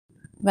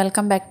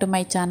Welcome back to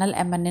my channel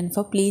MN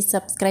info. Please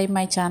subscribe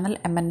my channel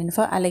MN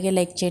info. అలాగే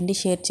like చేయండి,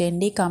 share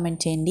చేయండి,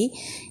 comment చేయండి.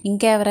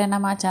 ఇంకా ఎవరైనా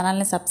మా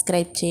ఛానల్ని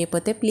సబ్స్క్రైబ్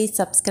చేయకపోతే ప్లీజ్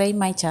సబ్స్క్రైబ్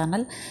మై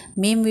ఛానల్.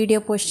 మేము వీడియో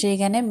పోస్ట్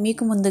చేయగానే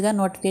మీకు ముందుగా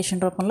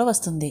నోటిఫికేషన్ రూపంలో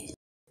వస్తుంది.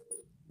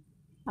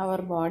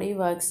 Our body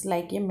works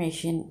like A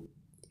machine.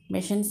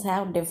 Machines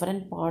have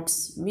different parts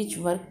which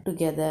work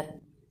together.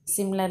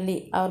 Similarly,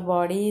 our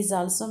body is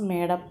also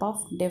made up of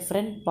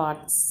different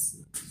parts.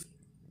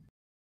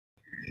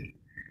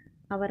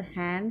 Our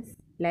hands,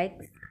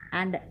 legs,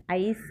 and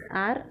eyes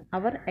are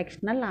our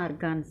external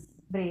organs.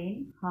 Brain,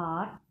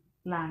 heart,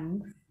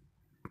 lungs,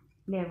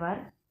 liver,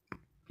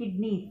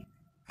 kidneys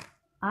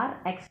are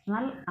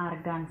external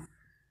organs.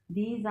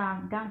 These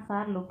organs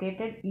are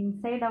located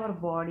inside our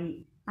body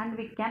and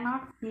we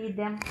cannot see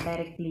them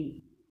directly.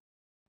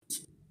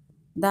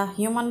 The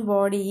human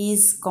body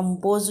is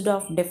composed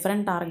of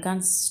different organ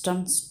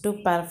systems to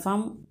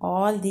perform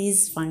all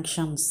these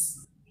functions.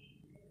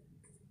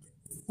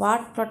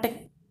 What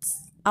protects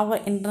our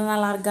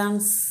internal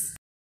organs?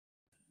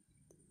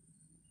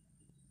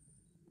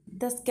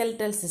 The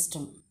skeletal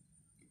system.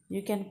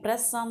 You can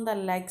press on the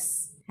legs,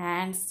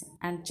 hands,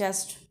 and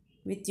chest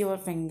with your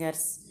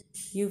fingers.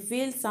 You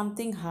feel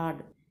something hard.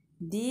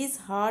 These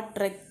hard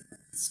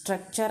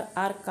structures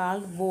are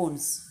called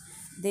bones.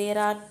 There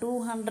are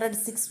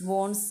 206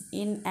 bones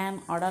in an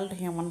adult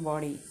human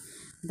body.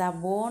 The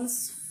bones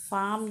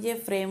form a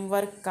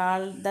framework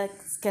called the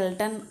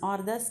skeleton or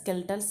the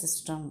skeletal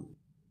system.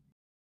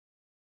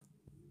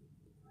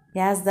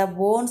 As the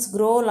bones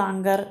grow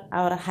longer,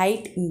 our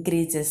height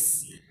increases.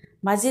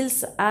 Muscles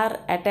are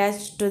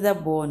attached to the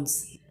bones.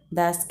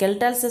 The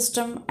skeletal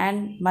system and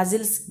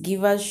muscles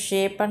give us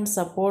shape and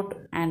support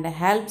and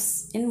helps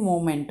in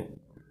movement.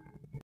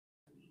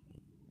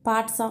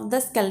 Parts of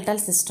the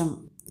skeletal system.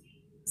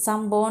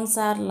 Some bones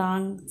are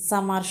long,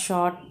 some are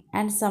short,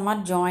 and some are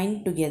joined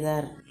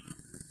together.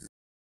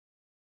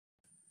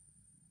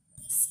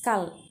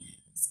 Skull.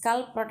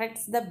 Skull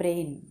protects the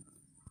brain.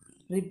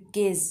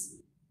 Ribcage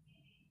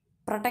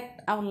protect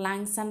our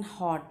lungs and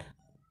heart.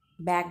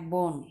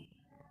 Backbone.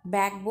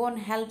 Backbone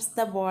helps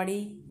the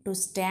body to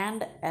stand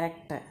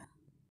erect.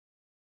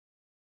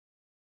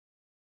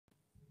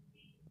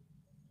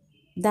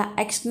 The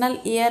external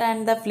ear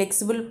and the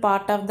flexible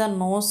part of the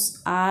nose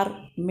are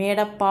made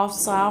up of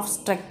soft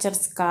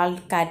structures called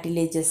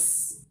cartilages.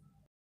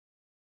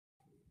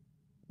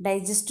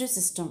 Digestive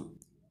system.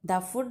 The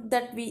food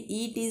that we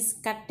eat is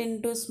cut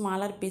into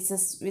smaller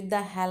pieces with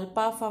the help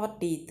of our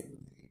teeth.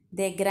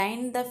 They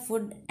grind the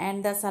food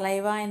and the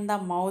saliva in the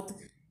mouth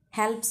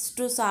helps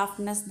to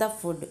soften the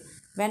food.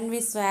 When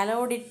we swallow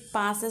it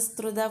passes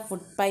through the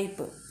food pipe,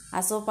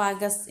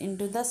 esophagus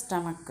into the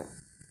stomach.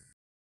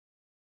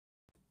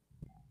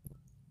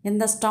 In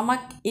the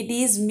stomach, it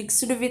is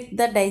mixed with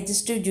the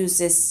digestive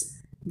juices.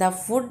 The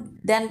food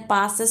then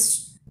passes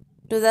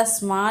to the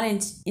small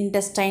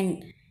intestine.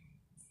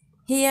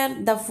 Here,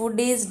 the food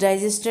is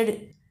digested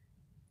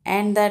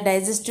and the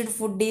digested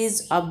food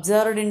is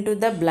absorbed into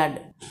the blood.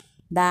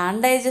 The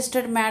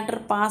undigested matter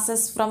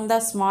passes from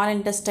the small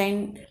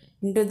intestine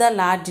into the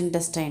large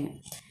intestine.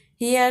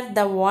 Here,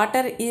 the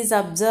water is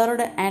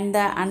absorbed and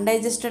the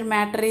undigested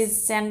matter is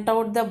sent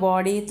out the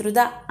body through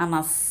the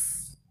anus.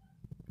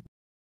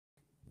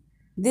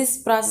 This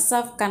process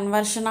of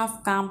conversion of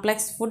complex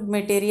food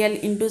material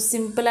into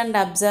simple and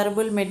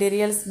absorbable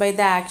materials by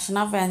the action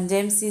of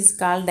enzymes is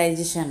called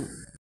digestion.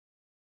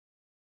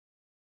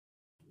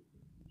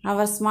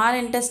 Our small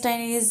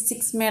intestine is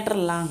 6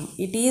 meters long.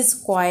 It is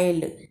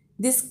coiled.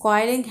 This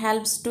coiling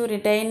helps to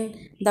retain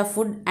the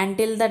food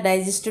until the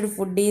digested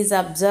food is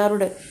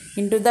absorbed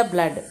into the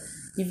blood.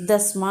 If the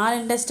small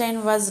intestine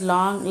was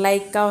long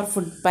like our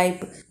food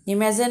pipe,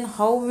 imagine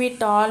how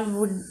it all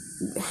would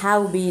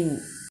have been.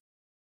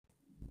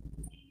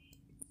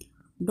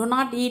 Do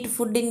not eat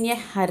food in a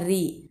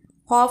hurry.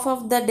 Half of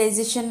the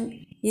digestion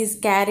is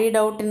carried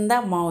out in the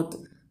mouth,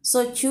 so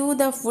chew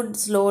the food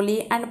slowly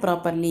and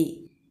properly.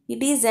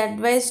 It is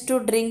advised to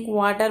drink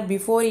water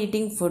before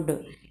eating food.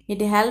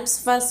 It helps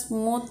for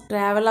smooth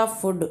travel of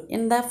food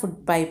in the food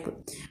pipe.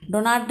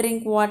 Do not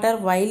drink water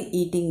while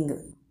eating.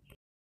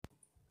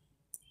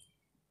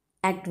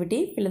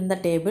 Activity: fill in the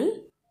table.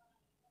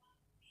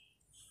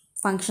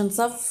 Functions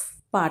of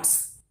parts.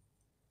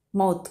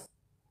 Mouth.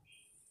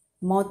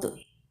 Mouth.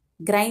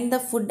 Grind the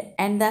food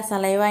and the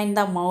saliva in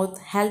the mouth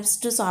helps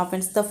to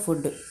soften the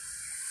food.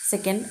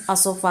 Second,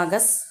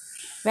 esophagus.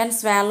 When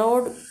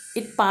swallowed,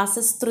 it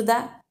passes through the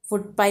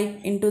food pipe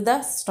into the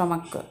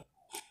stomach.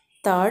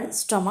 Third,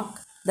 stomach.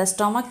 The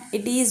stomach,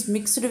 it is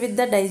mixed with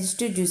the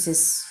digestive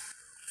juices.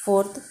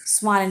 Fourth,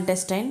 small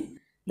intestine.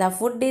 The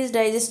food is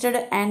digested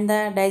and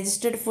the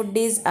digested food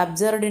is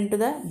absorbed into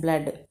the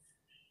blood.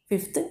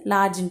 Fifth,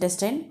 large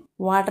intestine.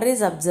 Water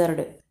is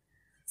absorbed.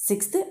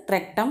 Sixth,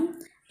 rectum.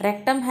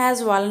 Rectum has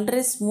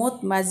voluntary smooth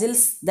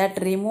muscles that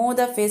remove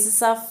the feces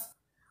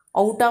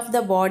out of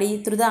the body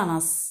through the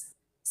anus.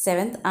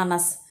 Seventh,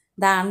 anus.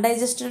 The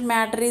undigested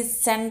matter is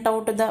sent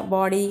out to the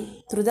body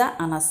through the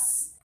anus.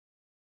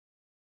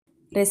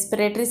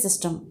 Respiratory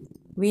system.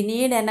 We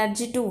need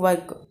energy to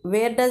work.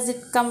 Where does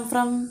it come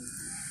from?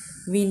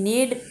 We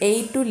need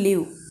air to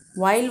live.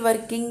 While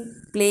working,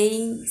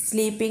 playing,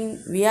 sleeping,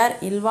 we are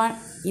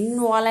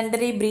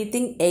involuntarily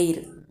breathing air.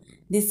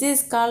 This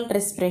is called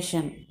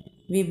respiration.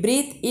 We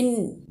breathe in,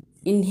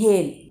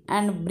 inhale,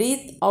 and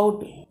breathe out,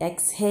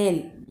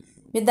 exhale,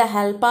 with the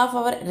help of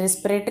our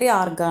respiratory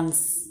organs.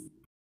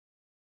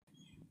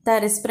 The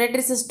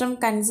respiratory system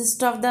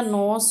consists of the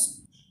nose,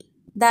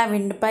 the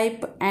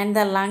windpipe, and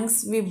the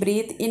lungs. We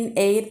breathe in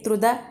air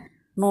through the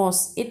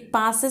nose. It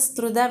passes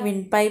through the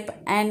windpipe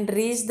and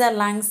reaches the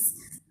lungs.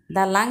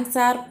 The lungs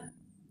are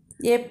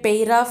a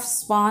pair of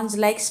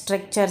sponge-like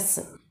structures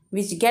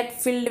which get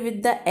filled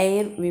with the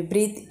air we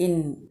breathe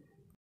in.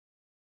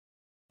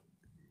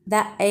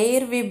 The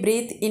air we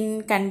breathe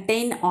in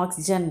contains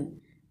oxygen.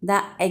 The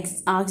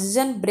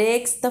oxygen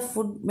breaks the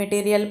food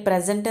material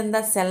present in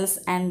the cells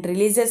and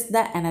releases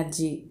the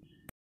energy.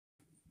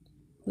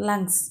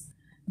 Lungs.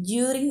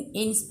 During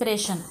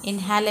inspiration,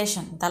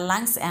 inhalation, the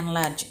lungs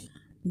enlarge.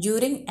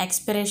 During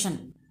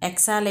expiration,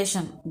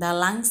 exhalation, the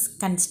lungs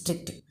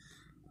constrict.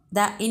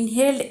 The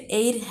inhaled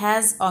air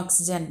has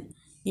oxygen.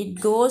 It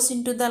goes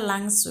into the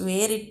lungs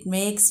where it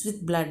makes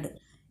with blood.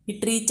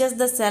 It reaches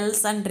the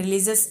cells and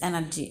releases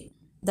energy.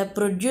 The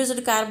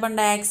produced carbon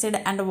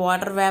dioxide and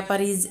water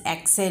vapor is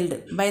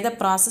exhaled by the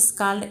process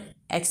called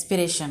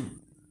expiration.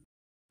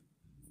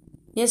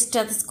 A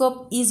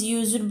stethoscope is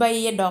used by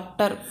a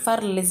doctor for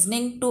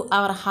listening to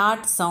our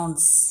heart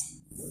sounds.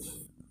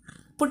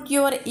 Put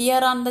your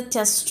ear on the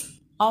chest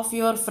of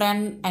your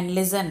friend and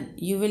listen.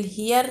 You will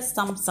hear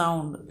some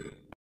sound.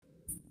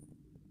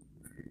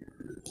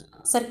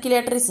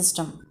 Circulatory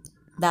system.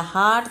 The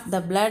heart,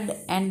 the blood,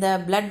 and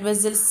the blood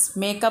vessels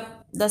make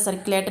up the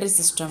circulatory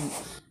system.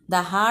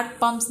 The heart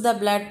pumps the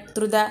blood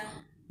through the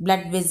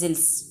blood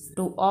vessels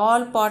to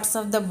all parts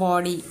of the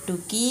body to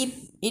keep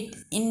it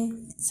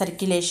in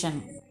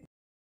circulation.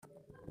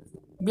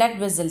 Blood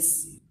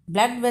vessels.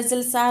 Blood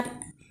vessels are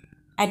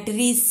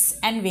arteries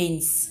and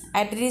veins.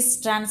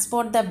 Arteries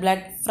transport the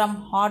blood from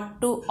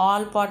heart to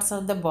all parts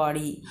of the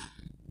body.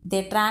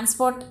 They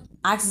transport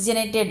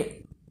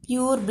oxygenated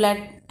pure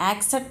blood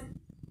except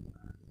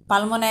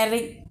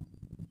pulmonary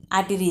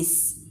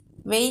arteries.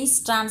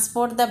 Veins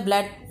transport the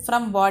blood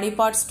from body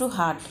parts to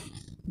heart.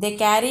 They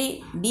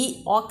carry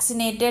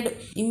deoxygenated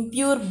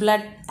impure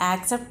blood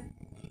except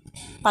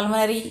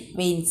pulmonary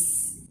veins.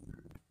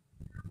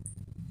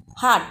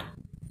 Heart.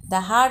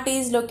 The heart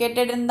is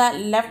located in the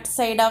left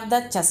side of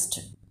the chest.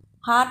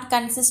 Heart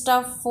consists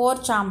of 4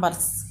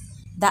 chambers.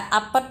 The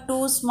upper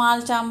 2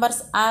 small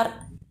chambers are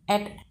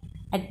at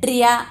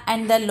atria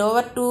and the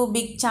lower 2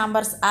 big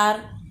chambers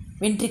are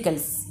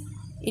ventricles.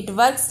 It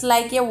works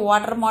like a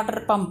water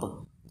motor pump.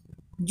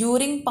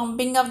 During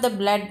pumping of the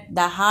blood,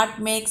 the heart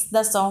makes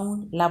the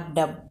sound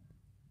lub-dub.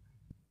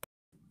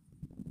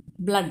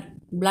 Blood.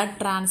 Blood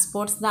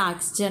transports the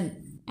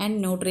oxygen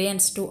and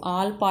nutrients to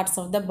all parts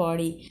of the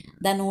body.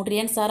 The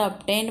nutrients are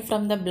obtained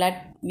from the blood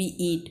we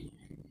eat.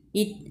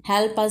 It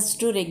helps us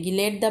to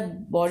regulate the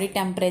body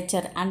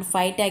temperature and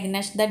fight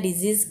against the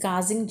disease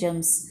causing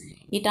germs.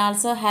 It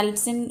also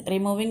helps in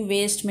removing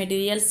waste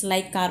materials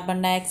like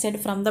carbon dioxide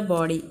from the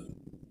body.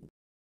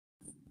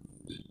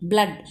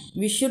 Blood.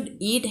 We should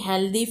eat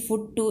healthy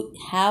food to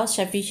have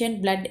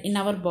sufficient blood in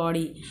our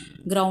body.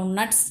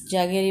 Groundnuts,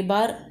 jaggery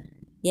bar,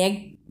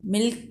 egg,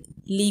 milk,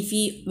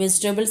 leafy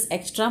vegetables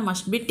extra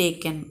must be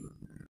taken.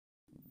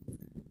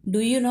 Do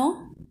you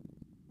know?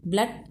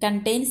 Blood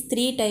contains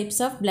 3 types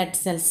of blood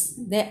cells.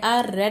 They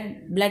are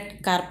red blood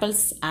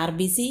corpuscles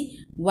RBC,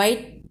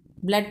 white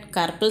blood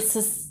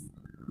corpuscles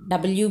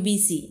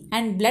WBC,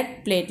 and blood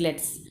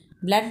platelets.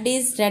 Blood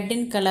is red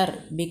in color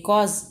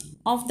because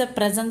of the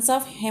presence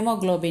of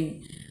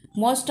hemoglobin.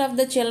 Most of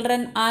the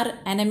children are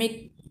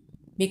anemic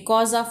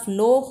because of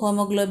low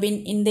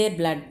hemoglobin in their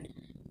blood.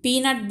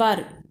 Peanut bar,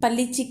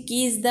 palli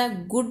chikki is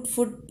the good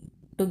food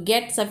to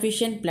get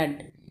sufficient blood.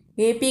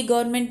 AP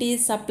government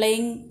is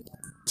supplying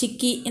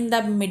chikki in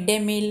the midday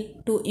meal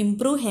to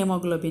improve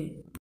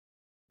hemoglobin.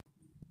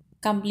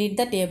 Complete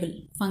the table.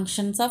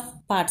 Functions of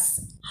parts.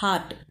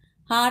 Heart.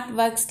 Heart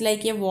works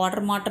like a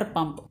water motor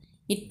pump.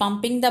 It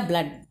pumping the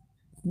blood.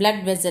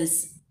 Blood vessels.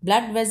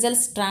 Blood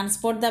vessels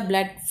transport the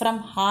blood from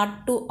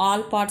heart to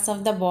all parts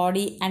of the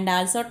body and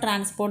also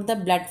transport the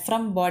blood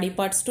from body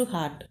parts to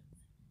heart.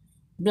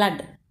 Blood.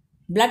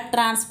 Blood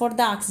transport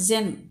the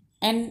oxygen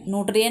and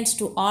nutrients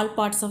to all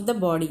parts of the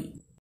body.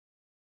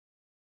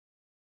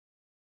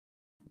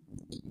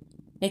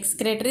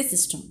 Excretory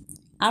system.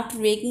 After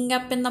waking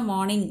up in the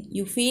morning,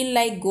 you feel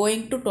like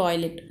going to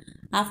toilet.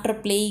 After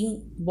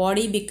playing,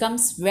 body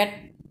becomes wet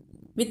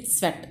with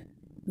sweat.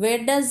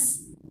 Where does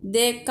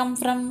they come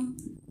from?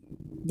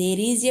 There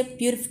is a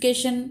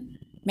purification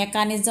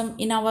mechanism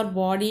in our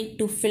body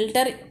to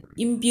filter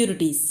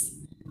impurities.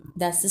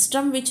 The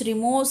system which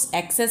removes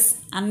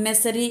excess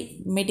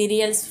unnecessary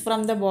materials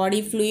from the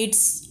body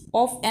fluids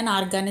of an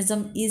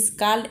organism is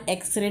called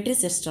excretory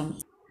system.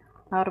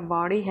 Our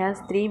body has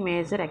 3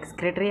 major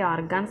excretory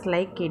organs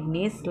like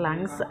kidneys,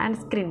 lungs, and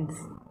screens.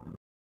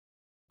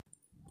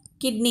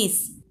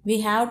 Kidneys.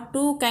 We have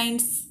two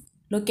kinds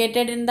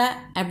located in the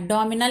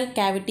abdominal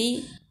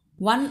cavity,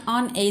 one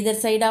on either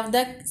side of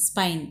the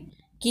spine.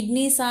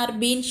 Kidneys are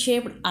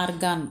bean-shaped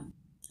organ.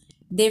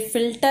 They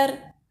filter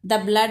the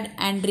blood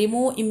and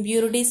remove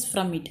impurities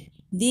from it.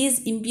 These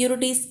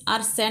impurities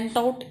are sent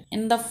out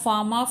in the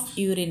form of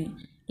urine.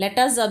 Let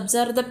us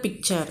observe the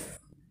picture.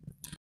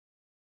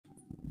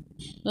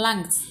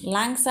 Lungs.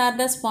 Lungs are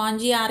the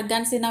spongy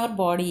organs in our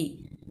body.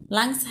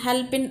 Lungs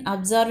help in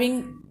absorbing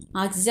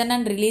oxygen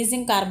and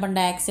releasing carbon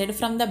dioxide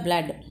from the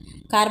blood.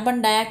 Carbon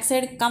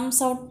dioxide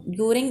comes out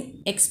during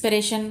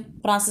expiration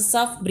process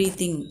of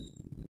breathing.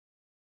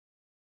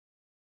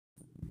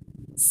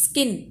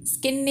 Skin.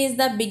 Skin is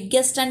the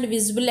biggest and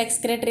visible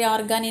excretory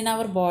organ in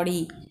our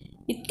body.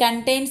 It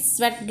contains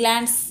sweat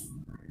glands.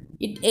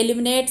 It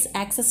eliminates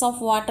excess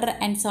of water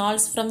and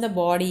salts from the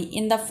body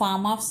in the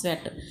form of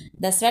sweat.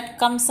 The sweat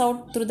comes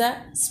out through the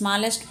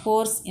smallest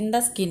pores in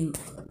the skin.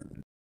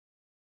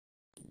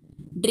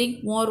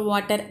 Drink more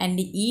water and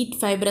eat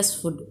fibrous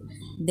food.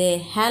 They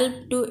help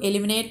to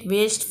eliminate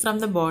waste from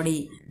the body.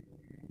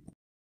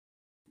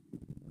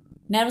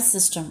 Nervous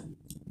system.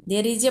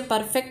 There is a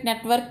perfect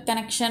network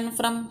connection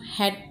from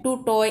head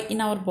to toe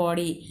in our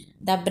body.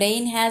 The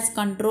brain has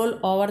control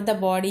over the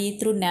body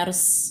through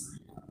nerves.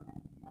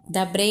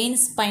 The brain,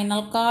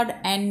 spinal cord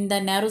and the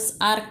nerves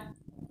are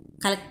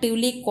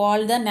collectively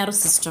called the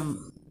nervous system.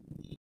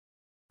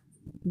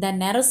 The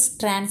nerves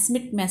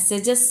transmit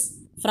messages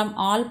from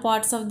all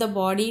parts of the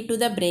body to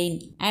the brain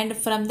and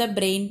from the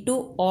brain to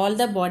all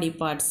the body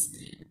parts.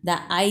 The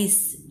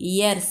eyes,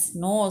 ears,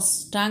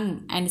 nose,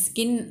 tongue and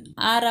skin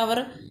are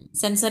our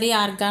sensory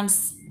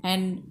organs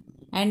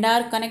and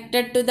are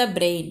connected to the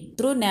brain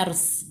through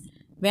nerves.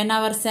 When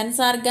our sense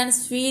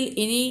organs feel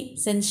any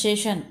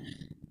sensation,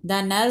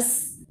 the nerves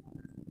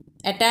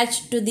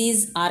attached to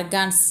these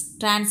organs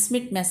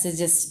transmit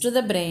messages to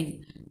the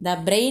brain. The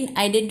brain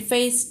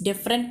identifies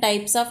different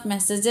types of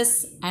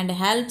messages and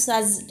helps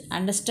us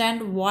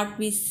understand what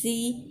we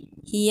see,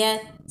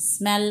 hear,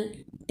 smell,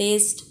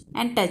 taste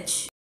and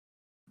touch.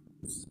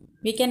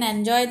 We can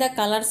enjoy the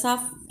colors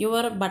of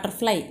your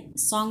butterfly,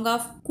 song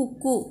of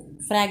cuckoo,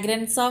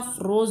 fragrance of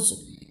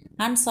rose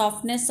and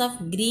softness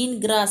of green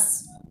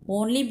grass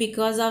only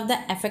because of the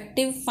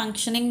effective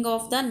functioning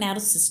of the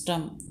nervous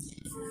system.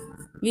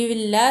 We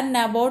will learn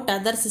about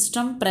other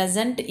systems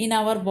present in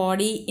our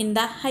body in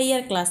the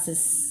higher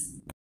classes.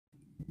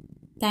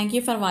 Thank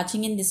you for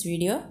watching in this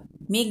video.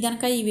 మీకు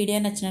గనక ఈ video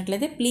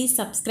నచ్చినట్లయితే please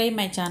subscribe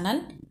my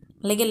channel.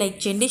 అలాగే like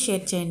చేయండి,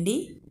 share చేయండి.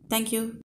 Thank you.